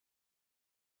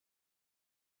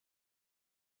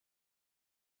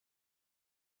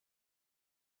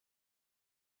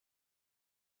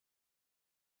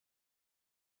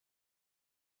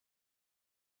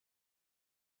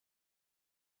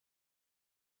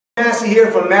Massi here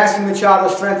from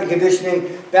Massi-Machado Strength and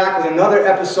Conditioning, back with another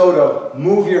episode of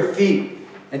Move Your Feet.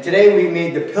 And today we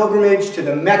made the pilgrimage to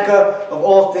the Mecca of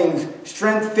all things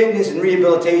strength, fitness, and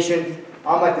rehabilitation.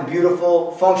 I'm at the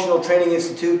beautiful Functional Training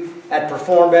Institute at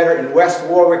Perform Better in West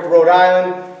Warwick, Rhode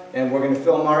Island, and we're going to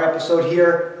film our episode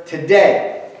here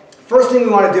today. First thing we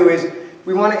want to do is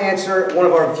we want to answer one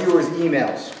of our viewers'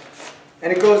 emails.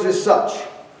 And it goes as such.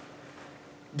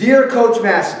 Dear Coach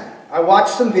Massi, I watched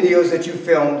some videos that you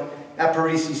filmed at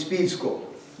Parisi Speed School.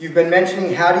 You've been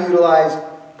mentioning how to utilize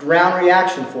ground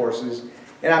reaction forces,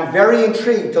 and I'm very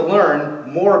intrigued to learn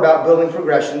more about building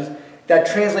progressions that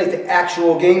translate to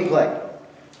actual gameplay.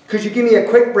 Could you give me a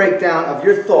quick breakdown of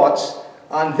your thoughts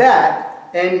on that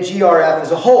and GRF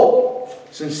as a whole?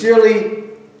 Sincerely,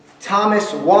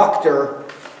 Thomas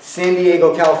Wachter, San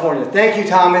Diego, California. Thank you,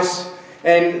 Thomas.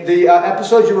 And the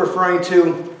episode you're referring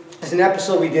to is an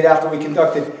episode we did after we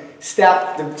conducted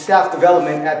staff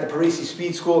development at the Parisi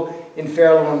Speed School in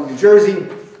Fair Lawn, New Jersey.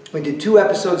 We did 2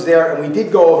 episodes there, and we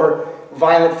did go over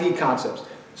violent feed concepts.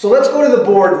 So let's go to the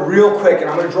board real quick, and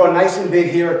I'm going to draw nice and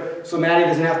big here so Maddie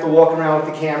doesn't have to walk around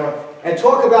with the camera, and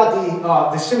talk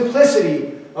about the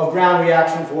simplicity of ground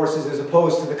reaction forces as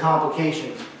opposed to the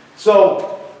complications.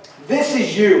 So this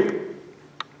is you.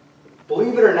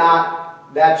 Believe it or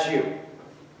not, that's you.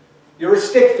 You're a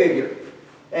stick figure,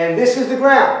 and this is the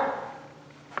ground.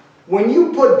 When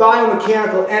you put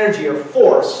biomechanical energy or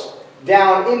force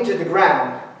down into the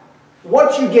ground,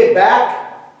 what you get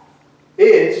back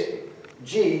is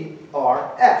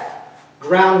GRF,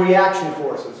 ground reaction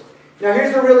forces. Now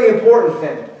here's the really important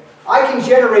thing. I can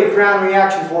generate ground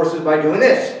reaction forces by doing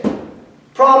this.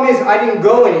 Problem is, I didn't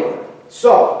go anywhere.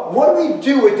 So what do we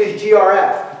do with this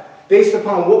GRF based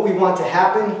upon what we want to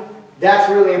happen?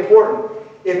 That's really important.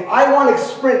 If I want to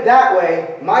sprint that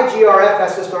way, my GRF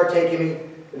has to start taking me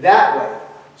that way.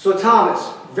 So Thomas,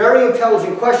 very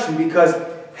intelligent question, because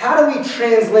how do we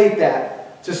translate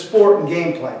that to sport and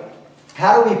gameplay?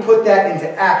 How do we put that into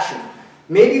action?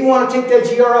 Maybe you want to take that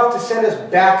GRF to send us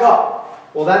back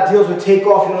up. Well, that deals with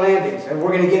takeoff and landings, and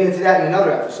we're going to get into that in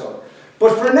another episode.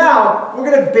 But for now, we're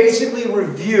going to basically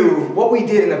review what we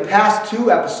did in the past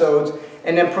 2 episodes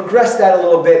and then progress that a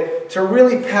little bit to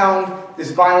really pound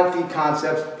this violent feed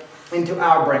concept into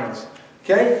our brains.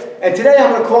 Okay? And today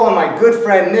I'm going to call on my good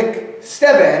friend Nick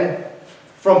Steben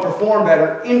from Perform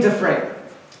Better into frame.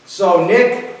 So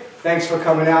Nick, thanks for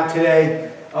coming out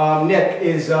today. Nick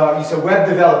is, you said web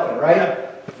development, right?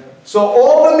 Yeah. So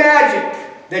all the magic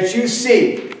that you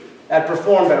see at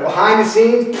Perform Better, behind the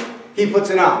scenes, he puts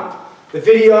it on. The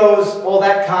videos, all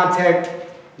that content,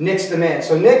 Nick's the man.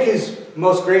 So Nick has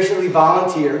most graciously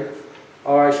volunteered,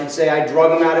 or I should say I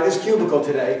drug him out of his cubicle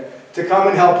today, to come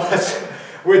and help us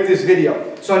with this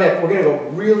video. So Nick, we're going to go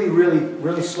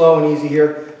really slow and easy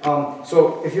here.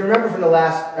 So if you remember from the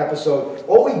last episode,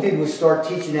 all we did was start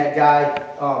teaching that guy,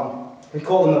 we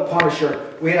called him the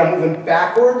Punisher. We had him moving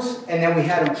backwards, and then we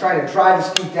had him trying to drive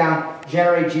his feet down,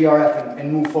 generate GRF,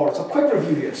 and move forward. So quick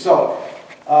review here. So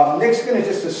Nick's going to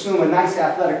just assume a nice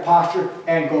athletic posture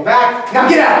and go back. Now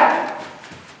get out!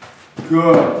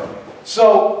 Good.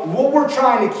 So what we're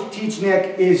trying to teach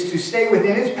Nick is to stay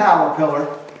within his power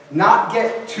pillar, not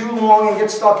get too long and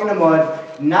get stuck in the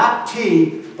mud, not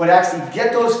tee, but actually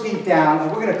get those feet down.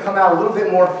 And we're going to come out a little bit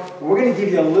more. We're going to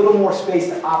give you a little more space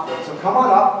to operate. So come on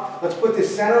up. Let's put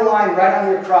this center line right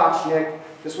on your crotch, Nick.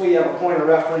 This way you have a point of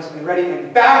reference. And ready,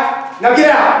 and back. Now get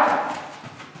out.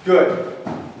 Good.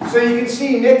 So you can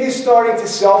see Nick is starting to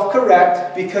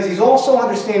self-correct because he's also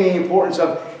understanding the importance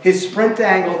of his sprint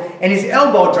angle and his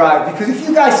elbow drive. Because if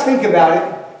you guys think about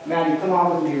it, Maddie, come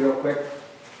on with me real quick.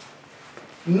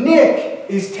 Nick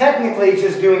is technically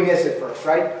just doing this at first,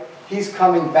 right? He's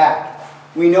coming back.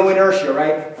 We know inertia,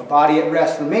 right? A body at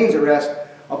rest remains at rest.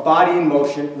 A body in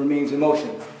motion remains in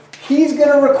motion. He's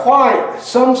going to require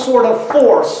some sort of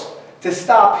force to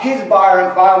stop his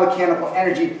biomechanical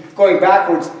energy going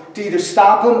backwards to either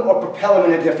stop him or propel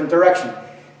him in a different direction.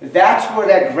 That's where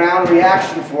that ground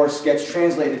reaction force gets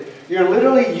translated. You're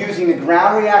literally using the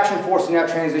ground reaction force in that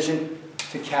transition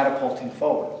to catapult him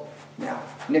forward. Now,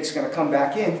 Nick's going to come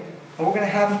back in, and we're going to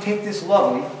have him take this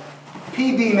lovely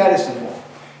PB medicine ball.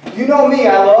 You know me,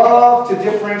 I love to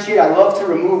differentiate. I love to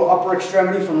remove upper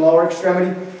extremity from lower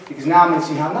extremity, because now I'm going to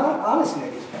see how not honest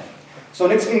Nick is. So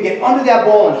Nick's going to get under that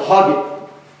ball and hug it.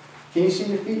 Can you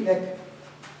see your feet, Nick?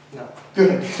 No.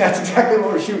 Good. That's exactly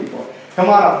what we're shooting for. Come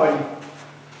on up, buddy.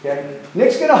 Okay.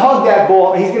 Nick's going to hug that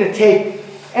ball, and he's going to take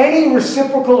any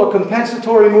reciprocal or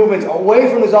compensatory movements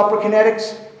away from his upper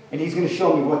kinetics, and he's going to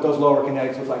show me what those lower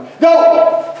kinetics look like.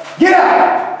 Go! Get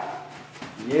out!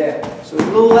 Yeah. So there's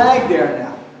a little lag there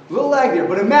now. A little lag there.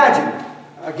 But imagine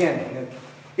again,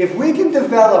 if we can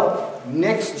develop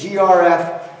Nick's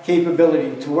GRF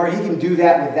capability to where he can do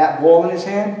that with that ball in his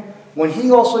hand, when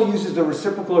he also uses the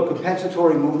reciprocal or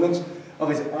compensatory movements of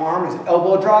his arm, his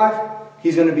elbow drive,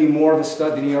 he's going to be more of a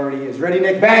stud than he already is. Ready,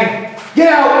 Nick? Bang!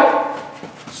 Get out!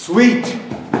 Sweet.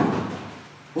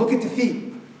 Look at the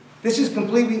feet. This is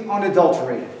completely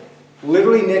unadulterated.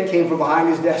 Literally, Nick came from behind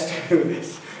his desk to do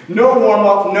this. No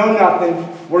warm-up, no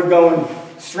nothing. We're going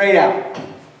straight out.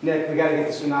 Nick, we got to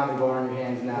get the tsunami bar in your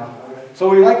hands now. So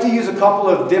we like to use a couple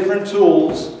of different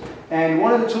tools. And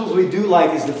one of the tools we do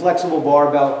like is the flexible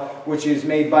barbell, which is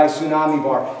made by Tsunami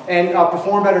Bar. And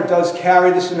Perform Better does carry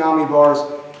the Tsunami bars.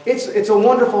 It's a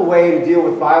wonderful way to deal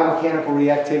with biomechanical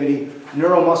reactivity,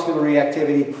 neuromuscular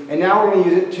reactivity, and now we're going to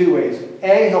use it two ways.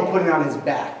 A, he'll put it on his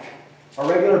back, a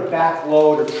regular back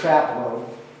load or trap load.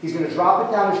 He's going to drop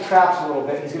it down his traps a little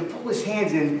bit. He's going to pull his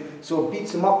hands in so it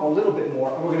beats him up a little bit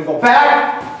more. And we're going to go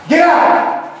back, get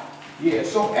out! Yeah,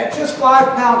 so at just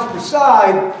 5 pounds per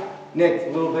side, Nick, a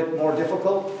little bit more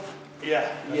difficult?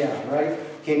 Yeah. Yeah, right?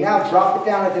 Okay, now drop it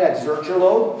down into that Zercher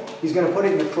load. He's going to put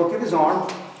it in the crook of his arm.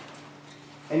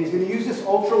 And he's going to use this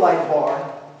ultralight bar.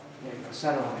 There you go,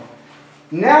 center line.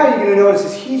 Now you're going to notice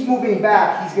as he's moving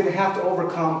back, he's going to have to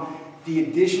overcome the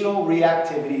additional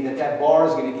reactivity that that bar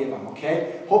is going to give him,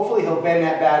 okay? Hopefully he'll bend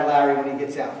that bad Larry when he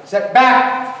gets out. Set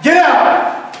back, get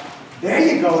out!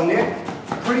 There you go, Nick.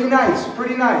 Pretty nice,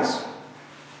 pretty nice.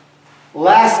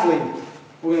 Lastly,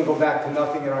 we're going to go back to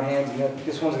nothing in our hands.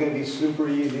 This one's going to be super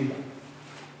easy.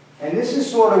 And this is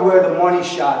sort of where the money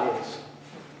shot is.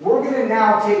 We're going to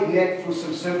now take Nick through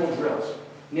some simple drills.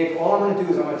 Nick, all I'm going to do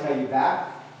is I'm going to tell you back,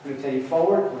 I'm going to tell you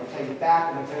forward, I'm going to tell you back,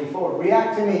 I'm going to tell you forward.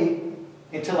 React to me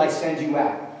until I send you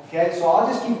out. Okay? So I'll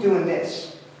just keep doing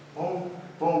this. Boom,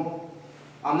 boom.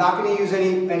 I'm not going to use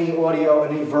any audio,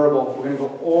 any verbal. We're going to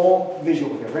go all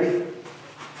visual here. Ready?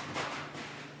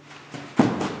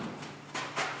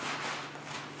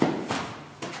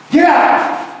 Get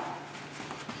out!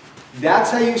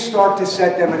 That's how you start to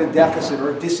set them at a deficit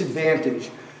or a disadvantage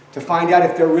to find out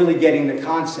if they're really getting the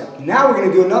concept. Now we're going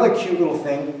to do another cute little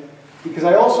thing, because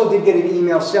I also did get an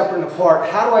email separate and apart.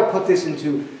 How do I put this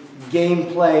into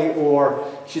gameplay, or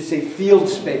I should say field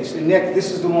space? And Nick,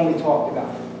 this is the one we talked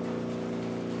about.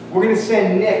 We're going to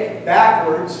send Nick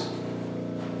backwards,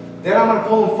 then I'm going to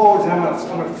pull him forwards and I'm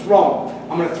going to throw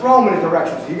him. I'm going to throw him in a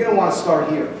direction, so you're going to want to start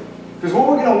here. Because what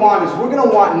we're going to want is we're going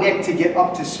to want Nick to get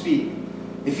up to speed.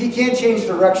 If he can't change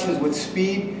directions with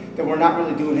speed, then we're not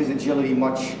really doing his agility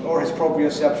much, or his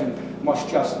proprioception much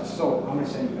justice. So I'm going to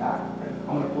send you back.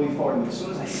 I'm going to pull you forward. And as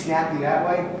soon as I snap you that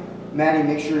way, Manny,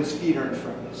 make sure his feet are in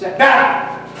front of you. Set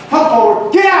back! Come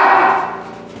forward! Get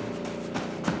out!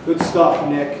 Good stuff,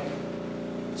 Nick.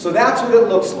 So that's what it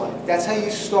looks like. That's how you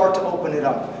start to open it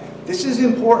up. This is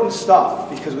important stuff,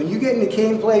 because when you get into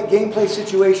gameplay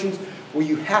situations where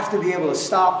you have to be able to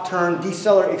stop, turn,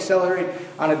 decelerate, accelerate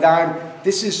on a dime,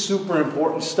 this is super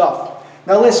important stuff.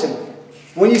 Now listen,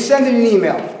 when you send in an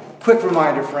email, quick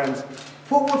reminder, friends,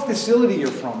 put what facility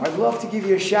you're from. I'd love to give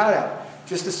you a shout out,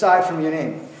 just aside from your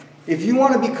name. If you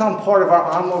want to become part of our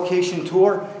on-location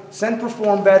tour, send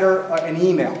Perform Better an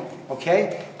email,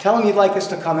 okay? Tell them you'd like us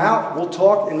to come out, we'll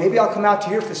talk, and maybe I'll come out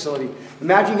to your facility.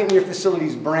 Imagine getting your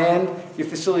facility's brand, your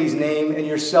facility's name, and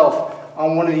yourself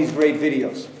on one of these great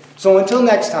videos. So until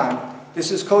next time,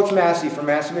 this is Coach Massi from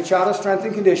Massi-Machado Strength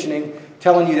and Conditioning,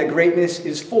 telling you that greatness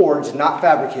is forged, not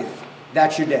fabricated.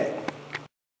 That's your day.